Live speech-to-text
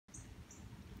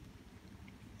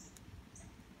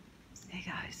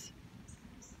Hey guys,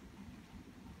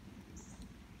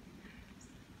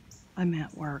 I'm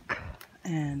at work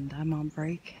and I'm on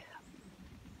break.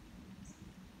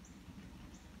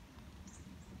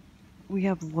 We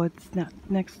have woods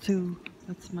next to,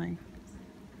 that's the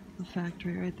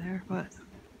factory right there, but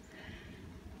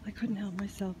I couldn't help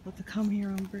myself but to come here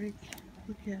on break.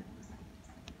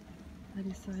 I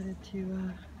decided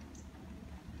to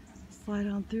slide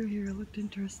on through here. It looked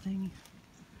interesting,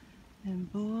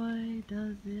 and boy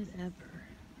does it ever.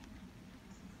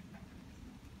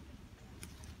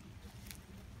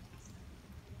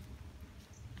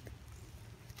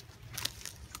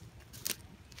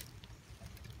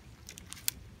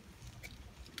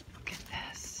 Look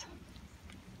at this.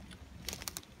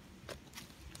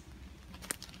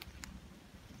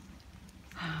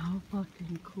 How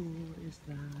fucking cool is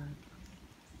that?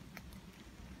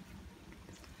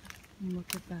 And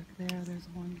look at back there, there's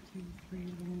 1, 2, 3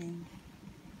 looming.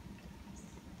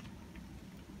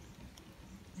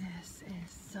 This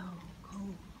is so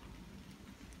cool.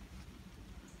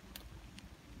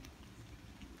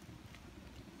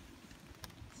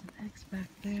 There's an X back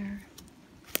there.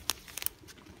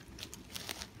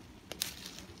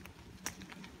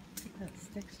 That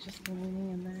stick's just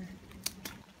leaning in there.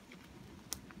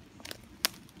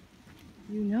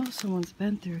 You know someone's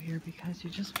been through here because you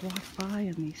just walk by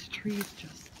and these trees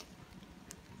just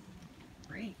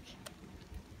break.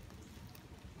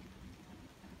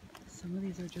 Some of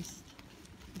these are just,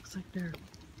 looks like they're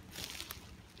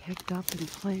picked up and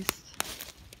placed.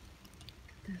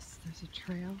 Look at this, there's a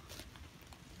trail.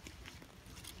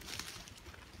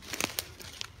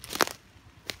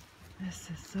 This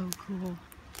is so cool.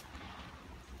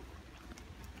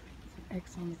 Some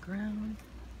eggs on the ground.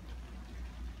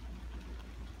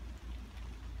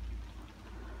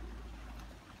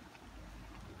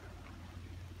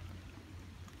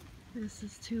 This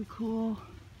is too cool.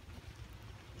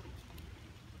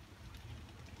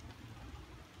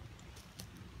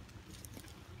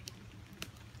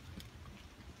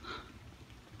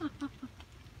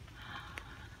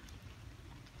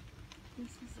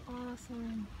 This is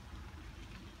awesome.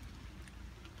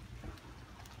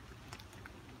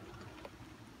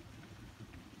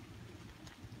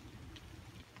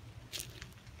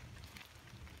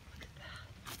 Look at that.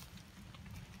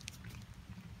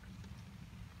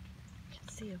 You can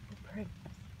see a footprint.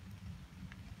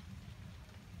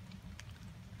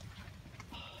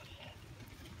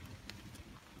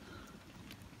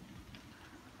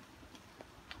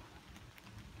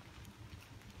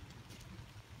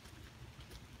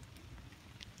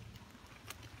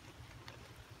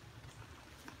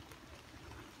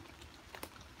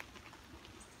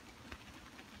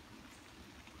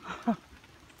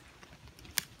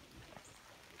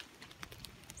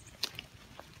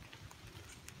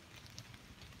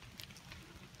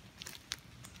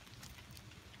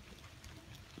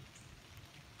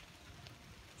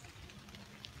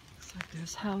 Looks like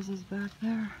there's houses back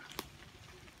there.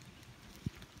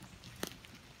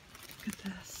 Look at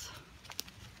this.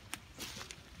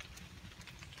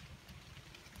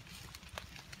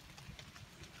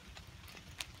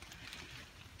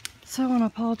 So I want to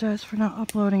apologize for not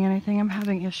uploading anything. I'm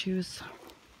having issues.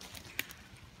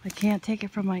 I can't take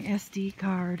it from my SD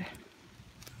card,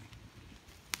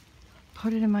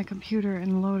 put it in my computer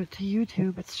and load it to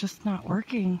YouTube. It's just not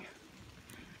working.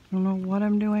 I don't know what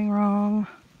I'm doing wrong.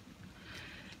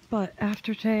 But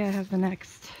after today, I have the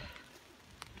next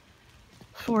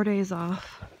 4 days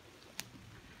off.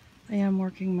 I am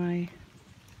working my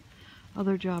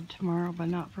other job tomorrow, but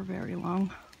not for very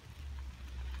long.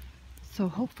 So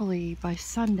hopefully by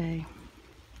Sunday,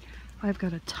 I've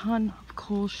got a ton of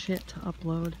cool shit to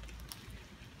upload.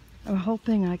 I'm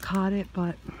hoping I caught it,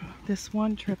 but this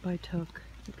one trip I took,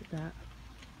 look at that.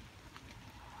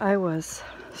 I was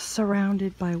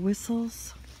surrounded by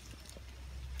whistles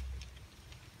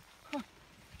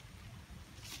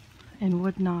and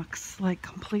wood knocks, like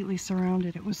completely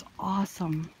surrounded. It was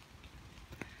awesome.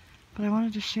 But I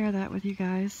wanted to share that with you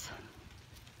guys.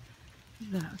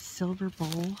 That silver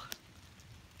bowl.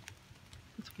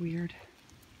 It's weird.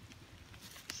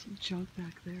 Some junk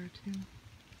back there too.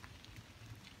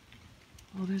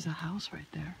 Oh, there's a house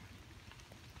right there.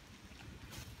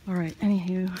 Alright,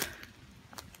 anywho,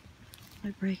 my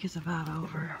break is about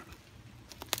over.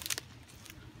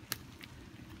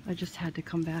 I just had to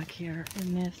come back here,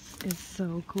 and this is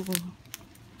so cool.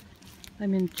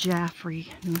 I'm in Jaffrey,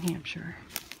 New Hampshire.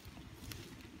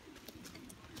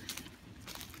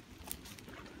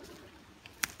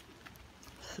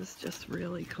 This is just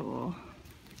really cool.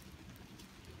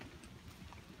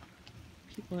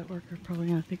 People at work are probably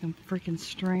gonna think I'm freaking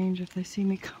strange if they see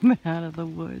me coming out of the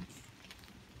woods.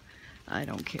 I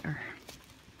don't care.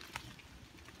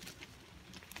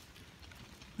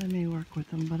 I may work with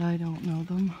them, but I don't know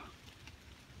them.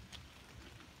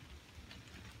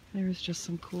 There's just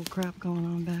some cool crap going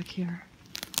on back here.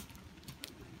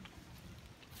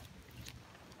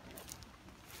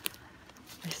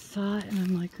 I saw it and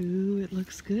I'm like, ooh, it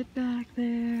looks good back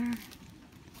there.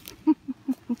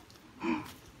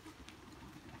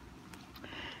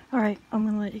 Alright, I'm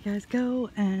gonna let you guys go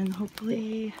and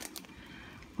hopefully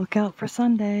look out for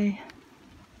Sunday.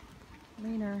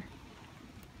 Later.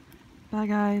 Bye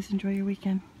guys, enjoy your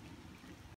weekend.